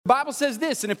Bible says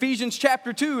this in Ephesians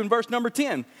chapter 2 and verse number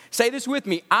 10. Say this with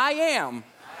me. I am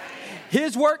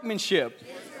his workmanship.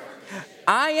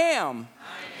 I am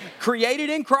created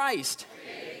in Christ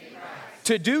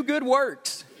to do good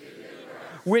works,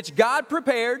 which God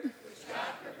prepared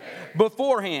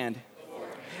beforehand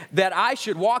that I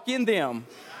should walk in them.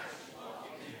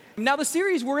 Now, the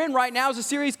series we're in right now is a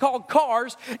series called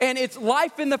Cars, and it's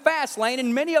life in the fast lane,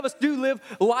 and many of us do live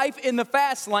life in the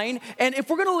fast lane. And if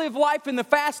we're going to live life in the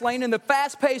fast lane, in the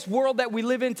fast-paced world that we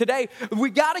live in today, we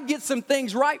got to get some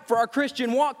things right for our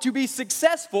Christian walk to be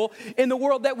successful in the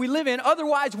world that we live in.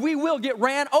 Otherwise, we will get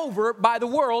ran over by the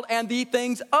world and the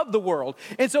things of the world.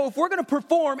 And so if we're going to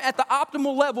perform at the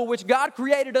optimal level, which God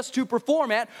created us to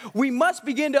perform at, we must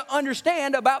begin to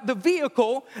understand about the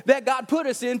vehicle that God put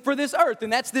us in for this earth,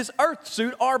 and that's this earth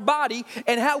suit, our body,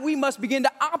 and how we must begin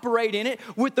to operate in it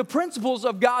with the principles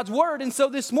of God's word. And so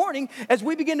this morning, as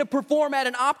we begin to perform at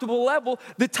an optimal level,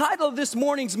 the title of this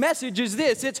morning's message is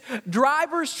this. It's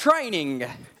Driver's Training.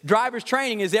 Driver's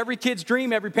training is every kid's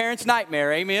dream, every parent's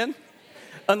nightmare. Amen?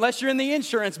 Unless you're in the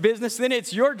insurance business, then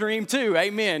it's your dream too,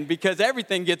 amen, because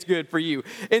everything gets good for you.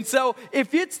 And so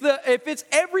if it's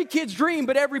every kid's dream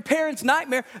but every parent's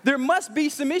nightmare, there must be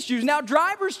some issues. Now,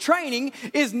 driver's training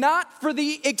is not for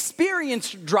the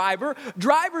experienced driver.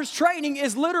 Driver's training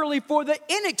is literally for the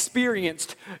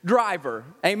inexperienced driver,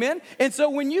 amen? And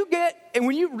so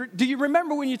do you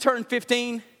remember when you turned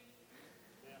 15?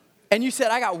 And you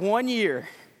said, I got 1 year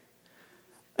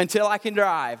until I can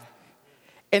drive.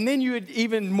 And then you would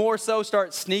even more so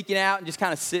start sneaking out and just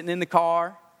kind of sitting in the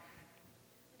car.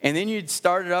 And then you'd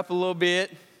start it up a little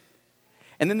bit.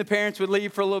 And then the parents would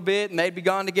leave for a little bit, and they'd be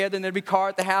gone together, and there'd be a car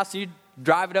at the house, and you'd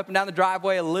drive it up and down the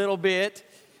driveway a little bit.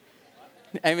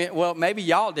 I mean, well, maybe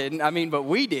y'all didn't. But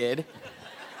we did.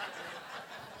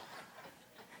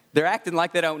 They're acting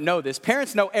like they don't know this.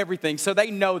 Parents know everything, so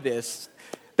they know this.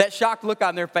 That shocked look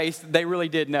on their face, they really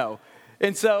did know.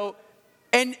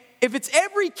 And if it's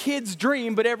every kid's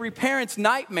dream but every parent's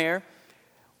nightmare,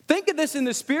 think of this in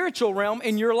the spiritual realm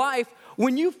in your life.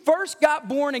 When you first got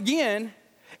born again,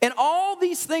 and all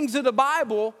these things of the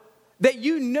Bible that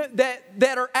you know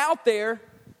that are out there,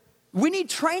 we need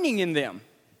training in them.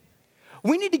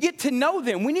 We need to get to know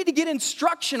them. We need to get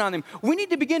instruction on them. We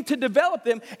need to begin to develop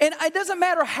them. And it doesn't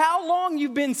matter how long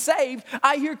you've been saved.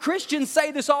 I hear Christians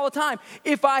say this all the time.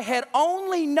 If I had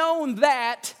only known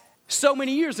that so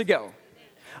many years ago.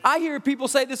 I hear people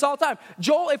say this all the time.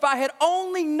 Joel, if I had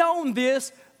only known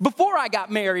this before I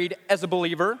got married as a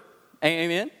believer,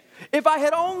 amen. If I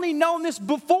had only known this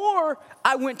before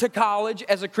I went to college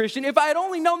as a Christian, if I had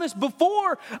only known this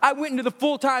before I went into the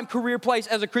full-time career place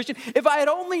as a Christian, if I had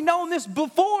only known this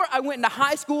before I went into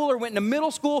high school or went into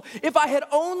middle school, if I had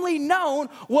only known,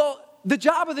 well, the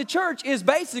job of the church is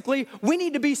basically we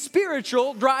need to be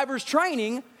spiritual drivers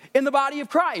training in the body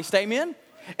of Christ, amen.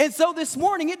 And so this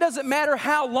morning, it doesn't matter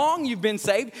how long you've been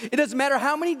saved. It doesn't matter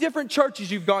how many different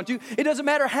churches you've gone to. It doesn't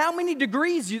matter how many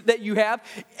degrees that you have.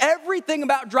 Everything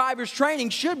about driver's training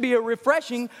should be a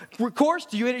refreshing course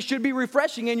to you, and it should be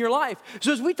refreshing in your life.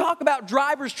 So as we talk about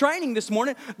driver's training this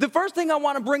morning, the first thing I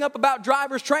want to bring up about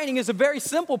driver's training is a very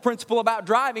simple principle about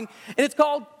driving, and it's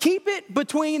called keep it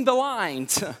between the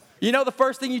lines. You know, the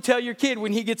first thing you tell your kid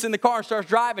when he gets in the car and starts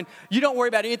driving, you don't worry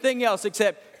about anything else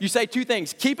except you say two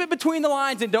things. Keep it between the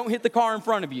lines and don't hit the car in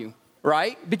front of you,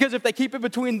 right? Because if they keep it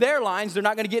between their lines, they're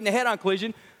not going to get in a head-on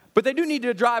collision, but they do need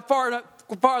to drive far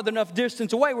enough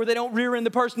distance away where they don't rear end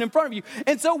the person in front of you.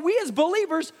 And so we as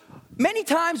believers, many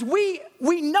times we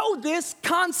know this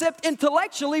concept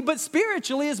intellectually, but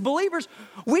spiritually as believers,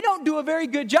 we don't do a very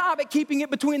good job at keeping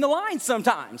it between the lines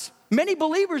sometimes. Many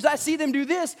believers, I see them do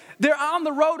this. They're on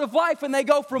the road of life and they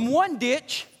go from one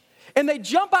ditch and they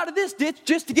jump out of this ditch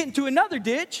just to get into another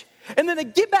ditch. And then they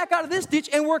get back out of this ditch,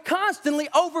 and we're constantly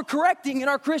overcorrecting in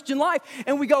our Christian life.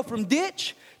 And we go from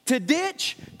ditch to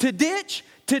ditch to ditch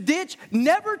to ditch,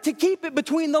 never to keep it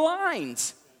between the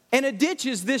lines. And a ditch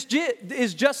is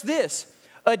just this.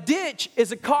 A ditch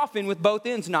is a coffin with both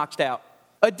ends knocked out.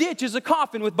 A ditch is a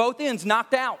coffin with both ends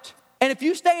knocked out. And if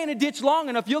you stay in a ditch long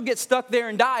enough, you'll get stuck there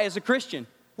and die as a Christian.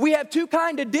 We have two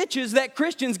kinds of ditches that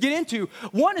Christians get into.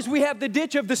 One is we have the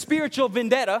ditch of the spiritual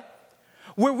vendetta,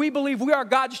 where we believe we are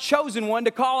God's chosen one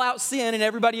to call out sin in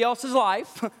everybody else's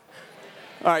life. All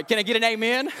right, can I get an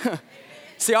amen?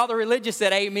 See, all the religious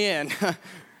said amen.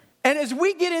 And as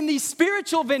we get in these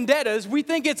spiritual vendettas, we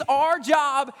think it's our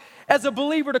job as a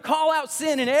believer to call out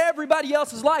sin in everybody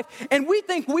else's life. And we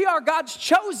think we are God's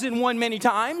chosen one many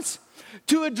times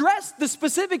to address the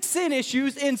specific sin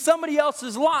issues in somebody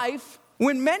else's life,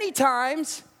 when many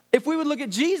times, if we would look at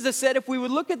Jesus said, if we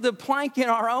would look at the plank in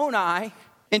our own eye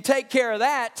and take care of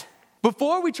that,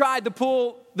 before we tried to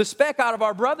pull the speck out of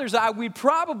our brother's eye, we'd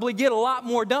probably get a lot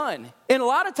more done. And a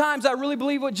lot of times I really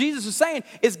believe what Jesus is saying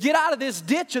is get out of this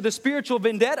ditch of the spiritual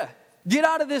vendetta. Get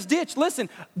out of this ditch. Listen,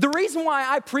 the reason why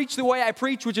I preach the way I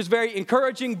preach, which is very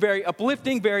encouraging, very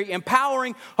uplifting, very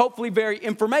empowering, hopefully very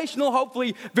informational,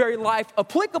 hopefully very life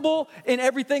applicable in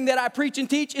everything that I preach and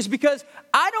teach, is because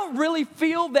I don't really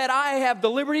feel that I have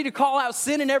the liberty to call out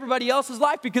sin in everybody else's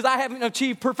life because I haven't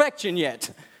achieved perfection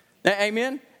yet.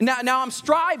 Amen? Now I'm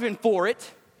striving for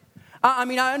it. I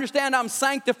mean, I understand I'm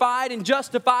sanctified and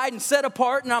justified and set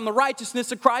apart and I'm the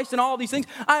righteousness of Christ and all these things.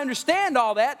 I understand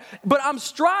all that, but I'm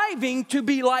striving to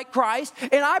be like Christ,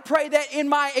 and I pray that in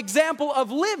my example of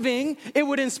living, it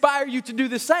would inspire you to do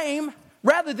the same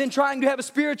rather than trying to have a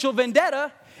spiritual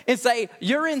vendetta and say,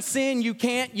 you're in sin, you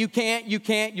can't,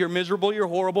 you're miserable, you're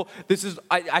horrible.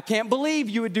 I can't believe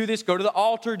you would do this. Go to the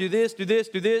altar, do this, do this,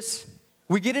 do this.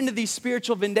 We get into these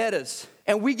spiritual vendettas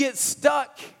and we get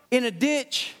stuck in a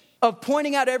ditch of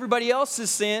pointing out everybody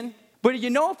else's sin. But you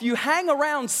know, if you hang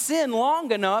around sin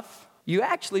long enough, you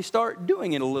actually start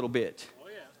doing it a little bit. Oh,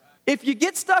 yeah. If you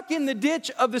get stuck in the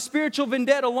ditch of the spiritual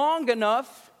vendetta long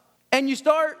enough and you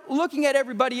start looking at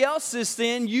everybody else's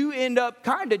sin, you end up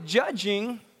kind of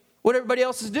judging what everybody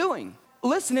else is doing.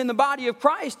 Listen, in the body of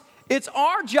Christ, it's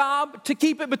our job to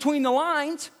keep it between the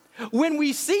lines. When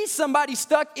we see somebody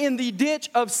stuck in the ditch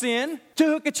of sin, to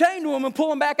hook a chain to them and pull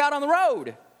them back out on the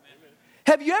road.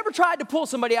 Have you ever tried to pull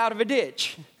somebody out of a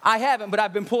ditch? I haven't, but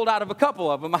I've been pulled out of a couple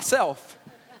of them myself.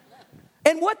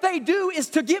 And what they do is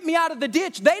to get me out of the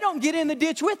ditch, they don't get in the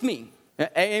ditch with me.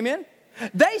 Amen?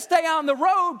 They stay on the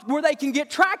road where they can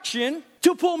get traction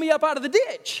to pull me up out of the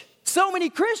ditch. So many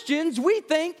Christians, we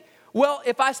think, well,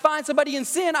 if I find somebody in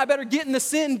sin, I better get in the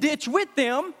sin ditch with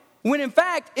them, when in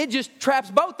fact, it just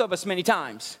traps both of us many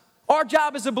times. Our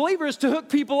job as a believer is to hook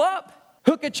people up,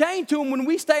 hook a chain to them when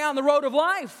we stay on the road of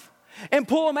life, and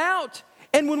pull them out.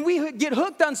 And when we get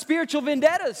hooked on spiritual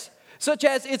vendettas, such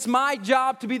as it's my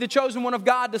job to be the chosen one of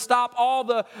God to stop all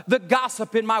the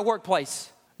gossip in my workplace.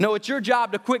 No, it's your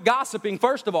job to quit gossiping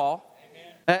first of all.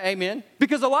 Amen.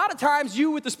 Because a lot of times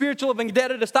you with the spiritual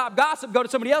vendetta to stop gossip go to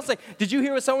somebody else and say, did you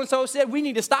hear what so-and-so said? We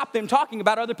need to stop them talking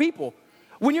about other people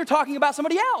when you're talking about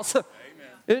somebody else.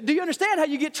 Amen. Do you understand how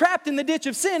you get trapped in the ditch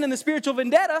of sin and the spiritual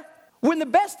vendetta? When the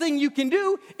best thing you can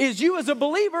do is you as a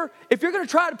believer, if you're going to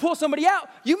try to pull somebody out,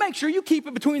 you make sure you keep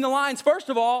it between the lines first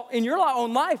of all in your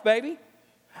own life, baby.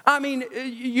 I mean,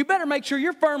 you better make sure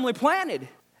you're firmly planted.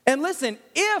 And listen,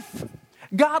 if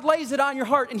God lays it on your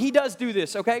heart, and he does do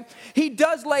this, okay? He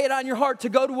does lay it on your heart to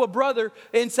go to a brother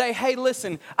and say, hey,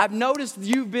 listen, I've noticed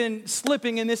you've been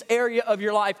slipping in this area of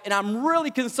your life, and I'm really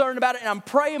concerned about it, and I'm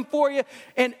praying for you,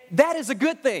 and that is a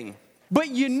good thing. But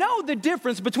you know the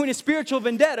difference between a spiritual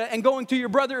vendetta and going to your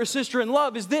brother or sister in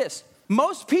love is this.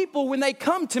 Most people, when they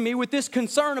come to me with this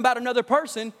concern about another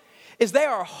person, is they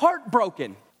are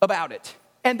heartbroken about it.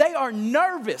 And they are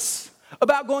nervous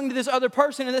about going to this other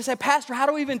person. And they say, Pastor, how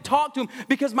do we even talk to them?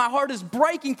 Because my heart is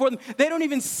breaking for them. They don't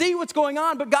even see what's going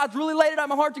on, but God's really laid it on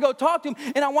my heart to go talk to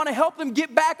them. And I want to help them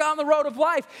get back on the road of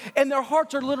life. And their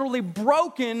hearts are literally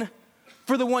broken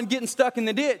for the one getting stuck in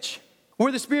the ditch.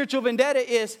 Where the spiritual vendetta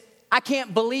is, I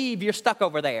can't believe you're stuck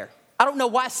over there. I don't know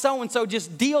why so-and-so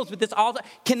just deals with this all the time.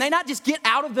 Can they not just get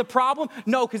out of the problem?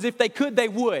 No, because if they could, they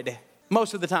would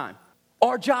most of the time.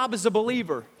 Our job as a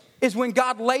believer is when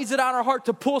God lays it on our heart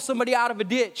to pull somebody out of a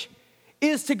ditch,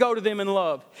 is to go to them in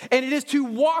love. And it is to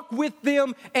walk with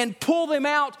them and pull them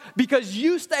out because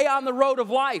you stay on the road of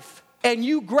life and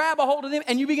you grab a hold of them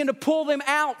and you begin to pull them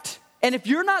out. And if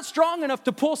you're not strong enough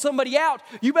to pull somebody out,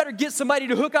 you better get somebody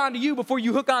to hook onto you before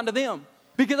you hook onto them.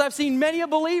 Because I've seen many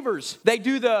believers, they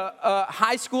do the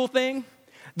high school thing,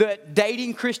 the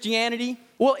dating Christianity.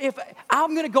 Well, if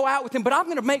I'm going to go out with him, but I'm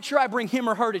going to make sure I bring him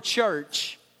or her to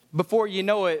church. Before you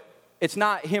know it, it's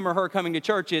not him or her coming to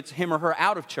church, it's him or her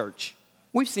out of church.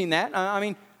 We've seen that.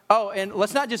 And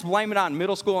let's not just blame it on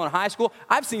middle school and high school.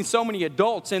 I've seen so many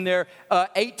adults in their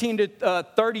 18 to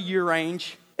 30 year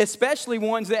range, especially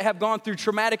ones that have gone through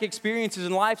traumatic experiences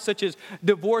in life, such as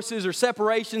divorces or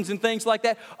separations and things like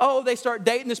that. Oh, they start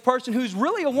dating this person who's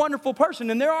really a wonderful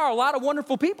person, and there are a lot of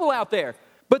wonderful people out there,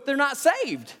 but they're not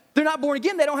saved. They're not born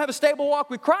again. They don't have a stable walk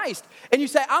with Christ. And you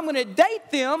say, I'm going to date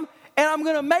them, and I'm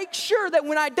going to make sure that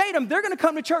when I date them, they're going to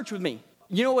come to church with me.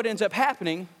 You know what ends up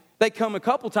happening? They come a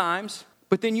couple times,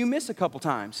 but then you miss a couple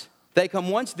times. They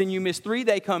come once, then you miss 3.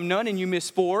 They come none, and you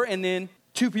miss 4, and then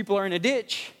 2 people are in a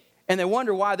ditch. And they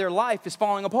wonder why their life is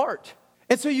falling apart.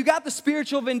 And so you got the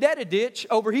spiritual vendetta ditch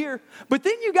over here, but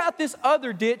then you got this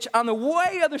other ditch on the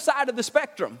way other side of the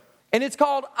spectrum. And it's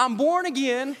called, I'm born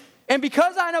again, And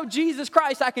because I know Jesus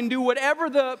Christ, I can do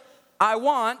whatever I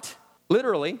want,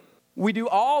 literally. We do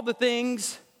all the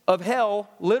things of hell,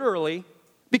 literally,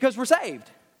 because we're saved.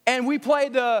 And we play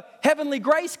the heavenly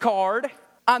grace card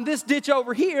on this ditch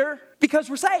over here because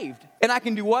we're saved. And I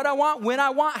can do what I want, when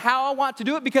I want, how I want to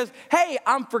do it because, hey,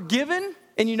 I'm forgiven,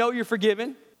 and you know you're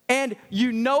forgiven, and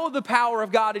you know the power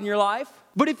of God in your life.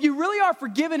 But if you really are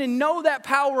forgiven and know that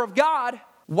power of God,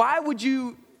 why would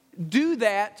you do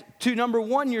that to number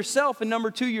one, yourself, and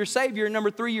number two, your Savior, and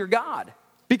number three, your God?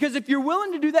 Because if you're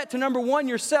willing to do that to number one,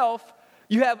 yourself,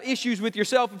 you have issues with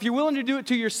yourself. If you're willing to do it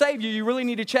to your Savior, you really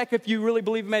need to check if you really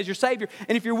believe Him as your Savior.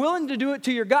 And if you're willing to do it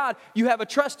to your God, you have a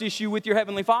trust issue with your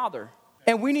Heavenly Father.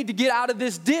 And we need to get out of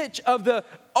this ditch of the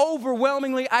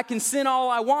overwhelmingly, I can sin all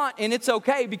I want, and it's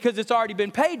okay because it's already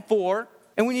been paid for,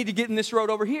 and we need to get in this road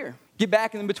over here. Get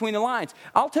back in between the lines.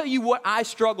 I'll tell you what I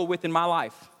struggle with in my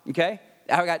life, okay?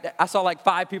 I saw like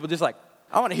 5 people just like,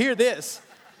 I want to hear this.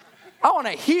 I want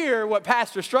to hear what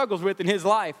Pastor struggles with in his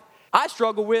life. I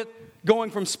struggle with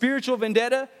going from spiritual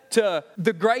vendetta to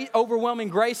the great overwhelming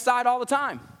grace side all the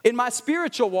time. In my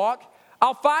spiritual walk,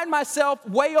 I'll find myself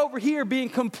way over here being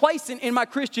complacent in my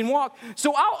Christian walk.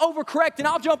 So I'll overcorrect and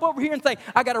I'll jump over here and think,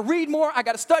 I got to read more, I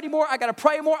got to study more, I got to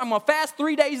pray more. I'm going to fast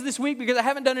 3 days this week because I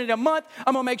haven't done it in a month.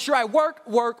 I'm going to make sure I work.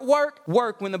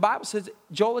 When the Bible says,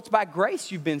 Joel, it's by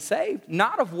grace you've been saved,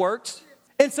 not of works.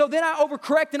 And so then I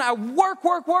overcorrect and I work.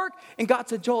 And God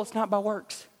said, Joel, it's not by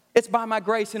works. It's by my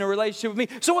grace in a relationship with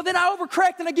me. So then I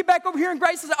overcorrect and I get back over here and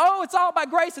grace says, oh, it's all by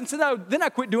grace. And so then I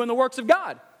quit doing the works of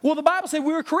God. Well, the Bible said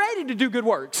we were created to do good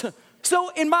works. So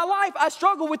in my life, I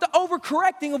struggle with the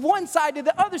overcorrecting of one side to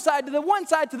the other side, to the one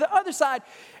side to the other side.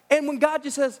 And when God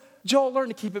just says, Joel, learn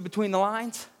to keep it between the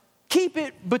lines. Keep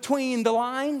it between the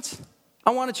lines.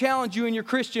 I want to challenge you in your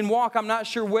Christian walk. I'm not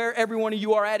sure where every one of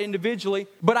you are at individually,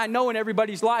 but I know in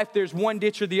everybody's life there's one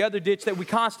ditch or the other ditch that we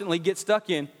constantly get stuck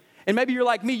in. And maybe you're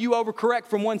like me, you overcorrect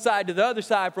from one side to the other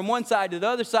side, from one side to the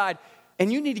other side,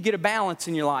 and you need to get a balance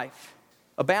in your life.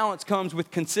 A balance comes with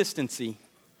consistency.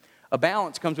 A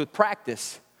balance comes with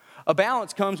practice. A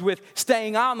balance comes with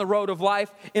staying on the road of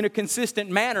life in a consistent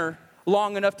manner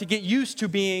long enough to get used to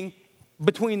being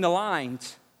between the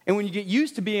lines. And when you get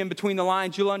used to being between the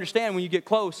lines, you'll understand when you get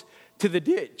close to the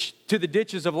ditch, to the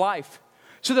ditches of life.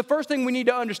 So the first thing we need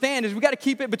to understand is we got to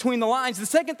keep it between the lines. The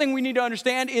second thing we need to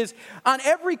understand is on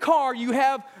every car you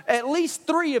have at least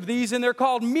 3 of these, and they're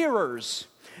called mirrors.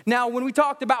 Now, when we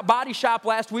talked about Body Shop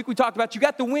last week, we talked about you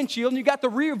got the windshield and you got the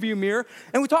rear view mirror,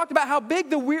 and we talked about how big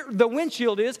the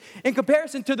windshield is in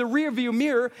comparison to the rear view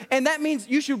mirror, and that means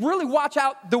you should really watch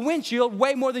out the windshield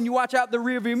way more than you watch out the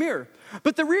rear view mirror.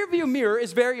 But the rear view mirror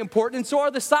is very important, and so are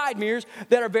the side mirrors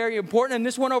that are very important. And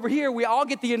this one over here, we all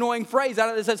get the annoying phrase out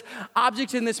of it that says,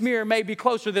 objects in this mirror may be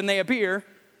closer than they appear.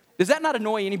 Does that not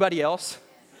annoy anybody else?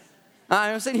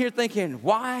 I'm sitting here thinking,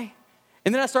 why?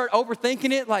 And then I start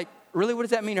overthinking it, like, really, what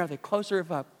does that mean? Are they closer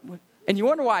if I... And you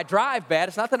wonder why I drive bad.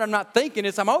 It's not that I'm not thinking,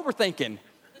 it's I'm overthinking.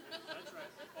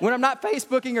 When I'm not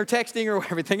Facebooking or texting or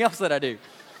everything else that I do.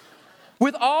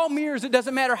 With all mirrors, it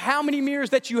doesn't matter how many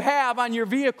mirrors that you have on your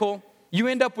vehicle, you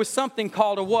end up with something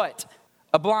called a what?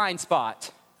 A blind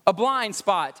spot. A blind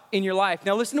spot in your life.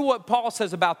 Now listen to what Paul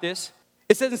says about this.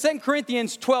 It says in 2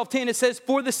 Corinthians 12:10, it says,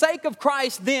 for the sake of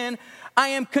Christ then, I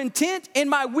am content in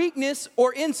my weakness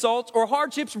or insults or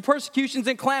hardships or persecutions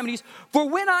and calamities. For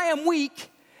when I am weak,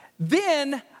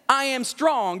 then I am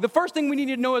strong. The first thing we need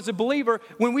to know as a believer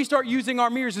when we start using our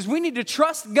mirrors is we need to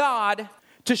trust God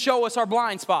to show us our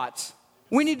blind spots.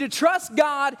 We need to trust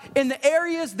God in the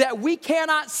areas that we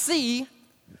cannot see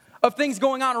of things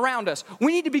going on around us.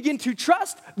 We need to begin to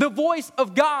trust the voice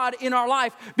of God in our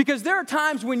life, because there are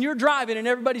times when you're driving, and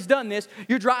everybody's done this,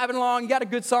 you're driving along, you got a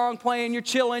good song playing, you're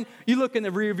chilling, you look in the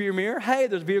rear view mirror, hey,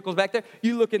 there's vehicles back there,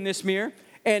 you look in this mirror,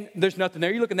 and there's nothing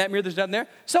there, you look in that mirror, there's nothing there,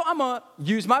 so I'm going to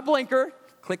use my blinker,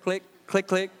 click, click, click,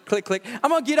 click, click, click,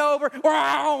 I'm going to get over,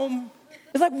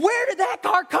 it's like, where did that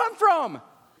car come from?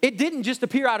 It didn't just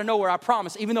appear out of nowhere, I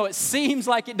promise, even though it seems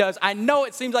like it does. I know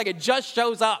it seems like it just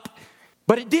shows up.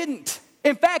 But it didn't.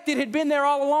 In fact, it had been there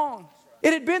all along.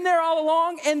 It had been there all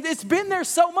along, and it's been there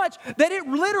so much that it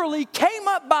literally came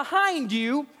up behind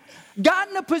you, got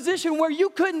in a position where you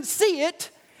couldn't see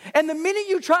it, and the minute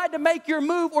you tried to make your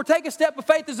move or take a step of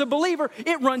faith as a believer,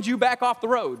 it runs you back off the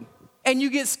road. And you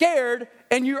get scared,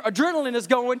 and your adrenaline is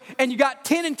going, and you got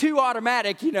 10 and 2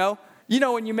 automatic, you know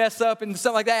when you mess up and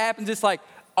something like that happens, it's like,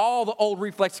 all the old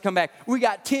reflexes come back. We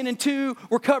got 10 and 2.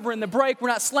 We're covering the brake. We're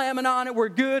not slamming on it. We're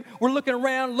good. We're looking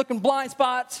around, looking blind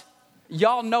spots.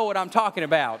 Y'all know what I'm talking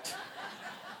about.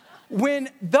 When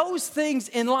those things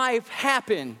in life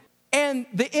happen, And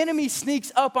the enemy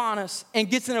sneaks up on us and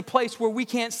gets in a place where we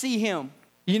can't see him.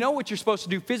 You know what you're supposed to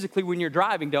do physically when you're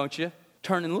driving, don't you?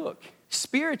 Turn and look.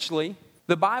 Spiritually,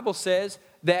 the Bible says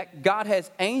that God has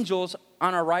angels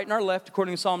on our right and our left,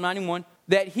 according to Psalm 91,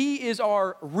 that he is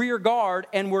our rear guard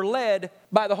and we're led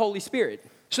by the Holy Spirit.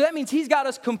 So that means he's got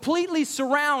us completely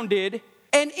surrounded.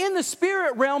 And in the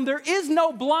spirit realm, there is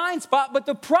no blind spot. But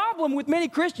the problem with many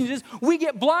Christians is we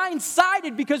get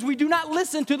blindsided because we do not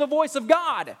listen to the voice of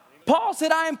God. Paul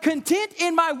said, I am content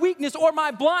in my weakness or my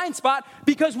blind spot,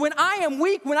 because when I am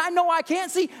weak, when I know I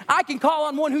can't see, I can call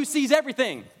on one who sees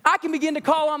everything. I can begin to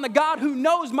call on the God who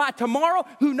knows my tomorrow,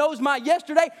 who knows my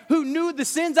yesterday, who knew the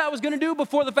sins I was going to do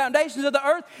before the foundations of the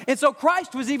earth. And so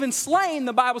Christ was even slain,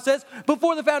 the Bible says,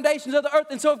 before the foundations of the earth.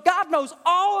 And so if God knows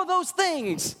all of those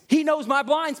things, he knows my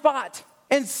blind spot.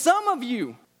 And some of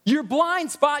you, your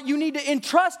blind spot, you need to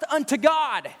entrust unto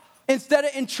God, instead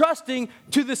of entrusting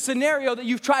to the scenario that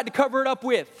you've tried to cover it up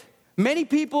with. Many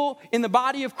people in the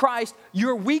body of Christ,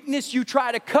 your weakness you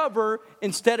try to cover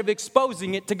instead of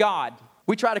exposing it to God.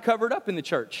 We try to cover it up in the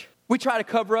church. We try to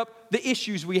cover up the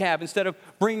issues we have instead of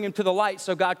bringing them to the light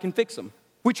so God can fix them.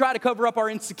 We try to cover up our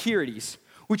insecurities.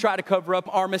 We try to cover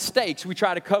up our mistakes. We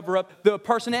try to cover up the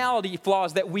personality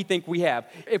flaws that we think we have.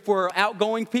 If we're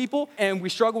outgoing people and we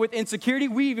struggle with insecurity,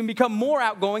 we even become more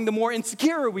outgoing the more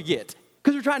insecure we get,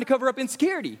 because we're trying to cover up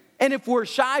insecurity. And if we're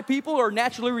shy people or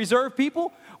naturally reserved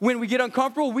people, when we get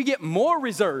uncomfortable, we get more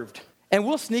reserved. And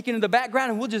we'll sneak into the background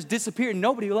and we'll just disappear and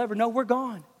nobody will ever know we're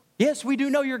gone. Yes, we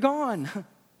do know you're gone.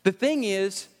 The thing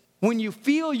is, when you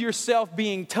feel yourself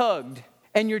being tugged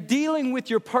and you're dealing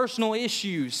with your personal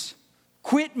issues,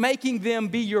 quit making them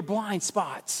be your blind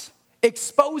spots.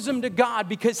 Expose them to God,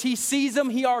 because he sees them.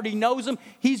 He already knows them.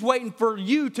 He's waiting for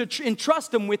you to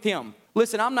entrust them with him.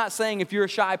 Listen, I'm not saying if you're a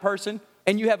shy person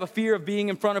and you have a fear of being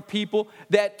in front of people,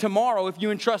 that tomorrow, if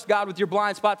you entrust God with your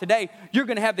blind spot today, you're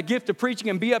going to have the gift of preaching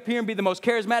and be up here and be the most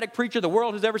charismatic preacher the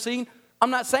world has ever seen.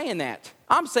 I'm not saying that.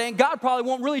 I'm saying God probably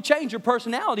won't really change your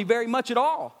personality very much at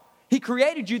all. He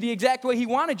created you the exact way he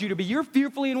wanted you to be. You're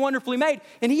fearfully and wonderfully made,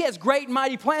 and he has great and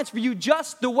mighty plans for you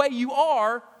just the way you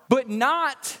are, but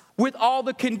not with all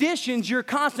the conditions you're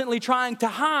constantly trying to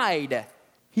hide.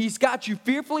 He's got you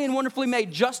fearfully and wonderfully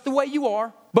made just the way you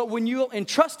are. But when you'll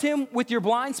entrust him with your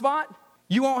blind spot,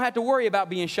 you won't have to worry about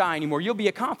being shy anymore. You'll be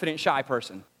a confident shy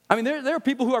person. I mean, there are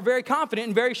people who are very confident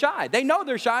and very shy. They know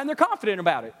they're shy and they're confident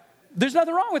about it. There's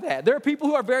nothing wrong with that. There are people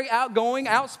who are very outgoing,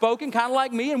 outspoken, kind of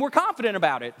like me, and we're confident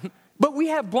about it. But we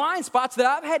have blind spots that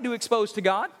I've had to expose to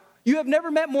God. You have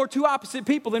never met more two opposite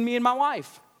people than me and my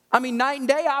wife. I mean, night and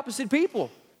day opposite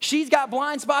people. She's got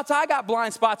blind spots, I got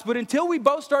blind spots. But until we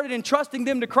both started entrusting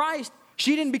them to Christ,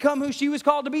 she didn't become who she was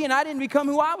called to be, and I didn't become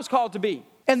who I was called to be.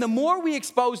 And the more we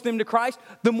expose them to Christ,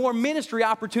 the more ministry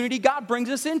opportunity God brings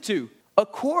us into,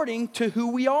 according to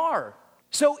who we are.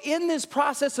 So in this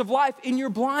process of life, in your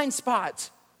blind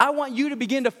spots, I want you to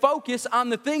begin to focus on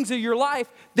the things of your life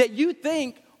that you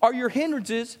think are your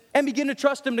hindrances and begin to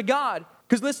trust them to God.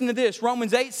 Because listen to this,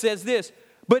 Romans 8 says this,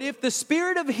 but if the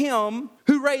spirit of him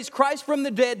who raised Christ from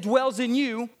the dead dwells in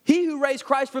you, he who raised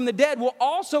Christ from the dead will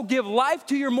also give life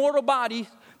to your mortal body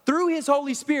through his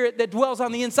Holy Spirit that dwells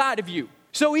on the inside of you.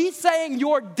 So he's saying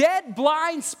your dead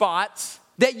blind spots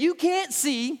that you can't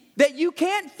see, that you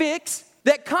can't fix,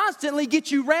 that constantly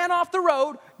get you ran off the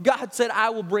road, God said,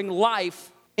 I will bring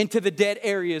life into the dead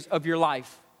areas of your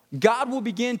life. God will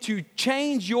begin to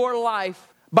change your life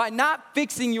by not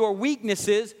fixing your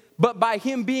weaknesses, but by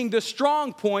him being the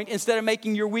strong point instead of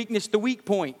making your weakness the weak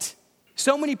point.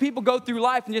 So many people go through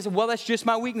life and just say, well, that's just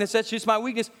my weakness, that's just my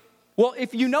weakness. Well,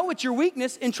 if you know it's your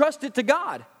weakness, entrust it to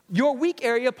God. Your weak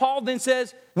area, Paul then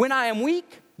says, when I am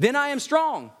weak, then I am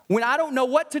strong. When I don't know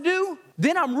what to do,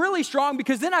 then I'm really strong,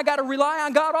 because then I got to rely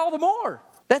on God all the more.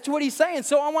 That's what he's saying.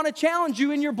 So I want to challenge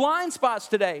you in your blind spots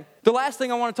today. The last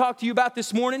thing I want to talk to you about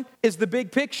this morning is the big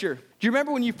picture. Do you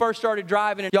remember when you first started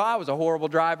driving? Y'all, I was a horrible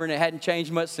driver and it hadn't changed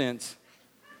much since.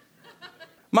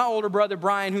 My older brother,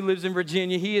 Brian, who lives in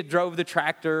Virginia, he had drove the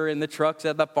tractor and the trucks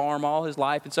at the farm all his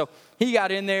life. And so he got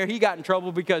in there, he got in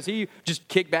trouble because he just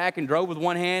kicked back and drove with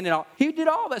one hand and all. He did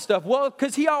all that stuff. Well,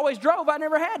 because he always drove, I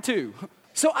never had to.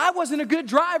 So I wasn't a good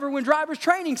driver when driver's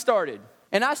training started.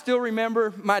 And I still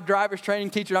remember my driver's training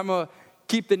teacher. I'm going to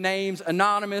keep the names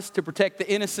anonymous to protect the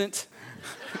innocent.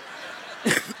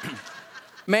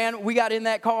 Man, we got in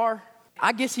that car.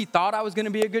 I guess he thought I was going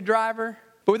to be a good driver.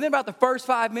 But within about the first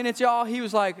 5 minutes, y'all, he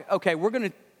was like, okay, we're going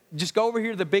to just go over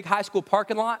here to the big high school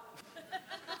parking lot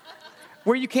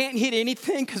where you can't hit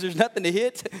anything because there's nothing to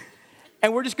hit.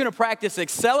 And we're just going to practice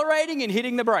accelerating and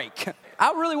hitting the brake.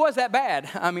 I really was that bad.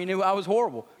 I mean, I was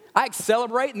horrible. I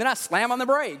accelerate and then I slam on the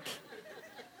brake.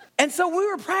 And so we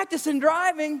were practicing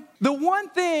driving. The one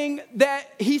thing that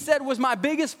he said was my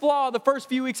biggest flaw the first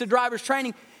few weeks of driver's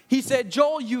training, he said,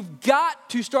 Joel, you've got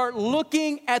to start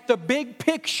looking at the big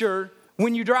picture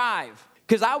when you drive.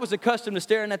 Because I was accustomed to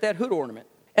staring at that hood ornament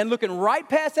and looking right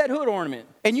past that hood ornament.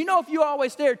 And you know, if you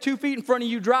always stare 2 feet in front of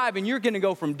you driving, you're going to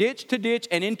go from ditch to ditch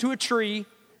and into a tree.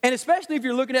 And especially if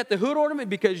you're looking at the hood ornament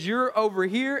because you're over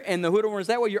here and the hood ornament is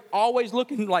that way, you're always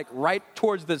looking like right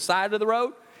towards the side of the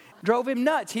road. Drove him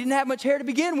nuts. He didn't have much hair to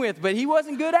begin with, but he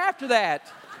wasn't good after that.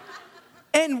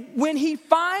 And when he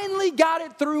finally got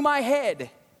it through my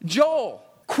head, Joel,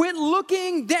 quit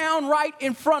looking down right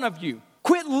in front of you.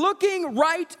 Quit looking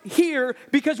right here,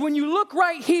 because when you look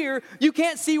right here, you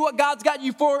can't see what God's got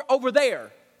you for over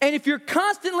there. And if you're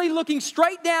constantly looking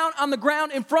straight down on the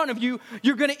ground in front of you,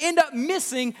 you're going to end up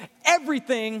missing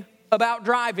everything about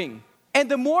driving. And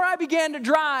the more I began to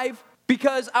drive,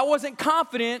 because I wasn't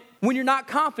confident, when you're not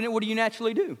confident, what do you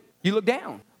naturally do? You look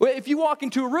down. Well, if you walk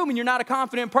into a room and you're not a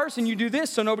confident person, you do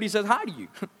this so nobody says hi to you.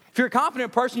 If you're a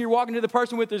confident person, you're walking to the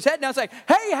person with his head down saying,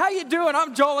 hey, how you doing?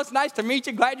 I'm Joel. It's nice to meet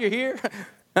you. Glad you're here.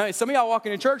 I mean, some of y'all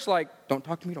walking in church like, don't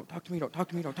talk to me, don't talk to me, don't talk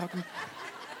to me, don't talk to me.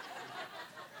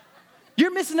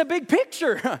 You're missing a big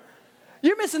picture.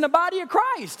 You're missing the body of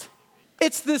Christ.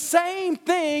 It's the same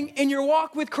thing in your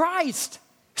walk with Christ.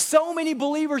 So many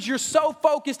believers, you're so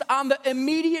focused on the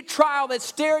immediate trial that's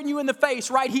staring you in the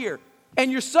face right here. And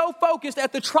you're so focused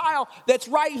at the trial that's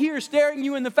right here staring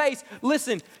you in the face.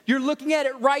 Listen, you're looking at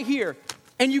it right here.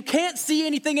 And you can't see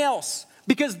anything else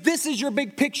because this is your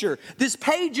big picture. This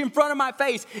page in front of my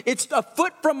face, it's a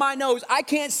foot from my nose. I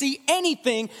can't see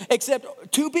anything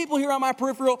except 2 people here on my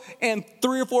peripheral and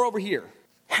 3 or 4 over here.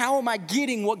 How am I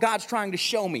getting what God's trying to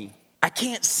show me? I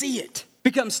can't see it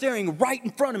because I'm staring right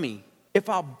in front of me. If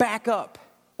I'll back up,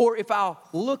 or if I'll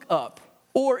look up,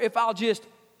 or if I'll just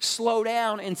slow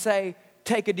down and say,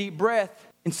 take a deep breath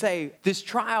and say, this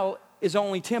trial is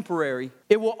only temporary.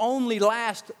 It will only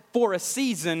last for a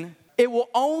season. It will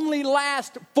only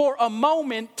last for a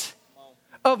moment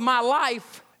of my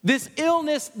life. This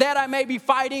illness that I may be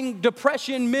fighting,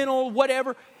 depression, mental,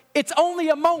 whatever, it's only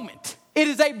a moment. It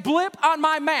is a blip on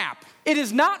my map. It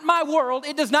is not my world.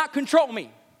 It does not control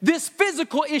me. This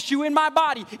physical issue in my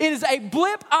body, it is a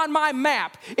blip on my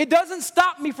map. It doesn't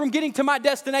stop me from getting to my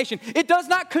destination. It does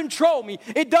not control me.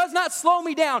 It does not slow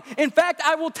me down. In fact,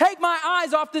 I will take my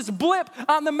eyes off this blip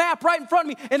on the map right in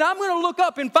front of me, and I'm going to look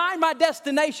up and find my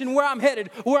destination, where I'm headed,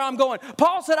 where I'm going.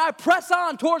 Paul said, I press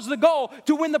on towards the goal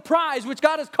to win the prize which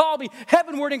God has called me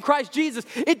heavenward in Christ Jesus.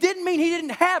 It didn't mean he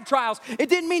didn't have trials. It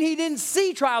didn't mean he didn't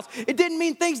see trials. It didn't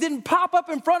mean things didn't pop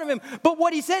up in front of him. But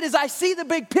what he said is, I see the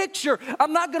big picture.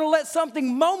 I'm not going to let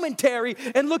something momentary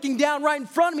and looking down right in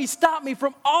front of me stop me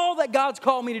from all that God's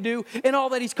called me to do and all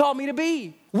that he's called me to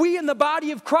be. We in the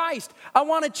body of Christ, I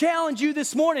want to challenge you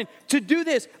this morning to do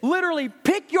this. Literally,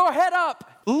 pick your head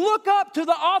up. Look up to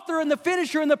the author and the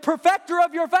finisher and the perfecter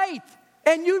of your faith.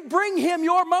 And you bring him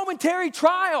your momentary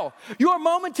trial, your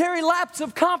momentary lapse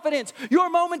of confidence, your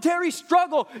momentary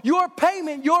struggle, your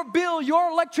payment, your bill,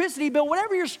 your electricity bill,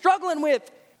 whatever you're struggling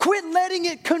with. Quit letting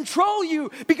it control you,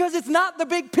 because it's not the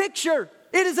big picture.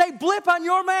 It is a blip on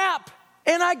your map.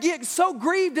 And I get so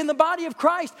grieved in the body of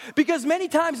Christ because many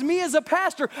times me as a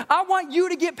pastor, I want you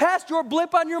to get past your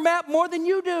blip on your map more than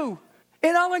you do.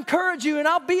 And I'll encourage you and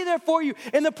I'll be there for you.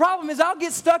 And the problem is I'll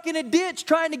get stuck in a ditch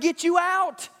trying to get you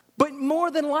out. But more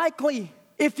than likely,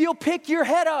 if you'll pick your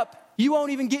head up, you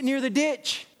won't even get near the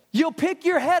ditch. You'll pick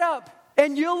your head up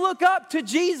and you'll look up to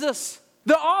Jesus,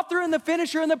 the author and the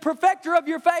finisher and the perfecter of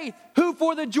your faith, who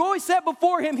for the joy set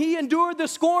before him, he endured the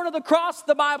scorn of the cross,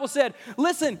 the Bible said.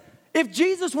 Listen, if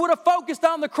Jesus would have focused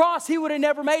on the cross, he would have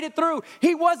never made it through.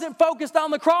 He wasn't focused on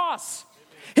the cross.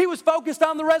 He was focused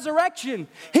on the resurrection.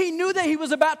 He knew that he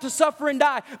was about to suffer and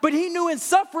die, but he knew in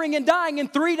suffering and dying,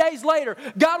 and 3 days later,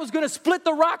 God was going to split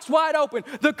the rocks wide open.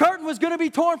 The curtain was going to be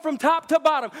torn from top to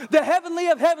bottom. The heavenly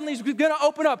of heavenlies was going to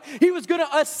open up. He was going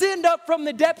to ascend up from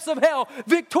the depths of hell,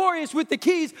 victorious with the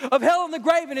keys of hell and the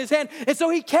grave in his hand. And so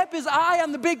he kept his eye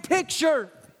on the big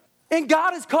picture. And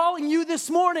God is calling you this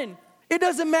morning. It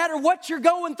doesn't matter what you're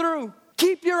going through.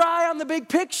 Keep your eye on the big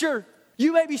picture.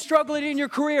 You may be struggling in your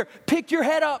career. Pick your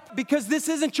head up, because this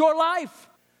isn't your life.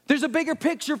 There's a bigger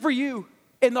picture for you.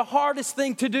 And the hardest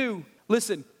thing to do,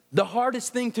 listen, the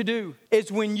hardest thing to do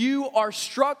is when you are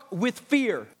struck with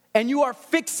fear and you are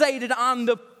fixated on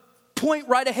the point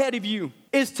right ahead of you,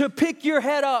 is to pick your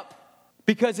head up,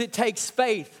 because it takes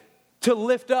faith to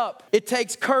lift up. It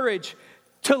takes courage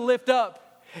to lift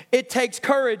up. It takes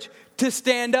courage to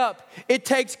stand up. It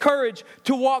takes courage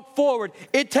to walk forward.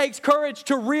 It takes courage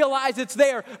to realize it's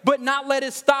there, but not let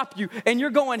it stop you. And you're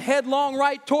going headlong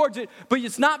right towards it, but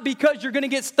it's not because you're going to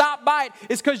get stopped by it.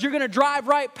 It's because you're going to drive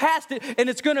right past it, and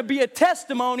it's going to be a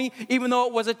testimony, even though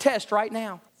it was a test right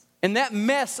now. And that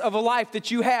mess of a life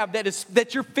that you have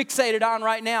that you're fixated on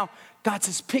right now, God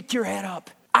says, pick your head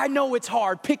up. I know it's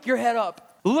hard. Pick your head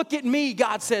up. Look at me,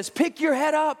 God says. Pick your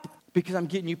head up because I'm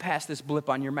getting you past this blip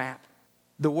on your map.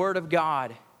 The Word of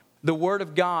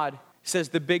God says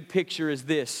the big picture is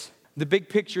this. The big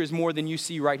picture is more than you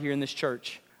see right here in this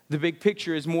church. The big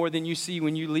picture is more than you see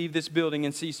when you leave this building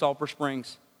and see Sulphur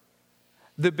Springs.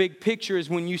 The big picture is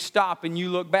when you stop and you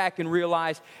look back and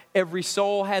realize every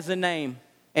soul has a name.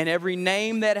 And every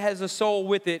name that has a soul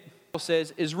with it,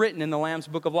 says, is written in the Lamb's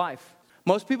Book of Life.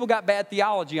 Most people got bad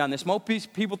theology on this. Most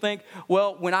people think,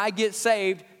 well, when I get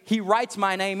saved, he writes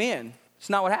my name in. It's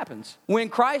not what happens. When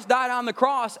Christ died on the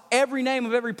cross, every name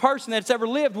of every person that's ever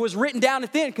lived was written down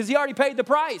at the end because he already paid the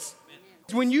price.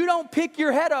 When you don't pick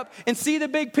your head up and see the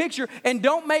big picture and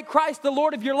don't make Christ the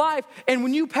Lord of your life, and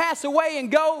when you pass away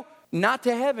and go not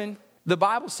to heaven, the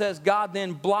Bible says God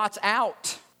then blots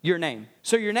out your name.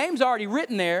 So your name's already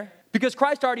written there because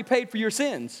Christ already paid for your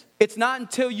sins. It's not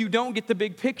until you don't get the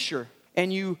big picture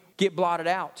and you get blotted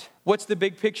out. What's the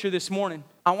big picture this morning?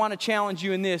 I want to challenge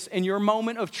you in this. In your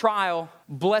moment of trial,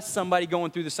 bless somebody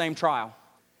going through the same trial.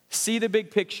 See the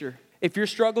big picture. If you're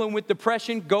struggling with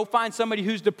depression, go find somebody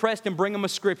who's depressed and bring them a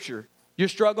scripture. You're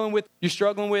struggling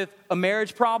with a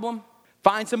marriage problem,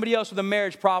 find somebody else with a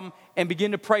marriage problem and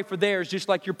begin to pray for theirs just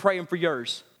like you're praying for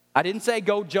yours. I didn't say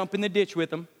go jump in the ditch with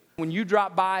them. When you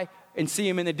drop by and see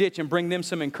them in the ditch and bring them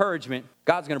some encouragement,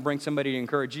 God's going to bring somebody to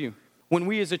encourage you. When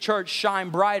we as a church shine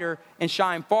brighter and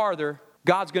shine farther,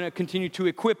 God's going to continue to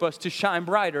equip us to shine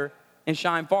brighter and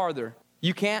shine farther.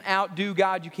 You can't outdo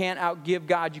God. You can't outgive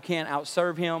God. You can't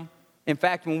outserve him. In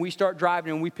fact, when we start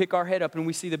driving and we pick our head up and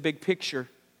we see the big picture,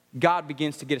 God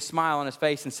begins to get a smile on his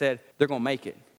face and said, they're going to make it.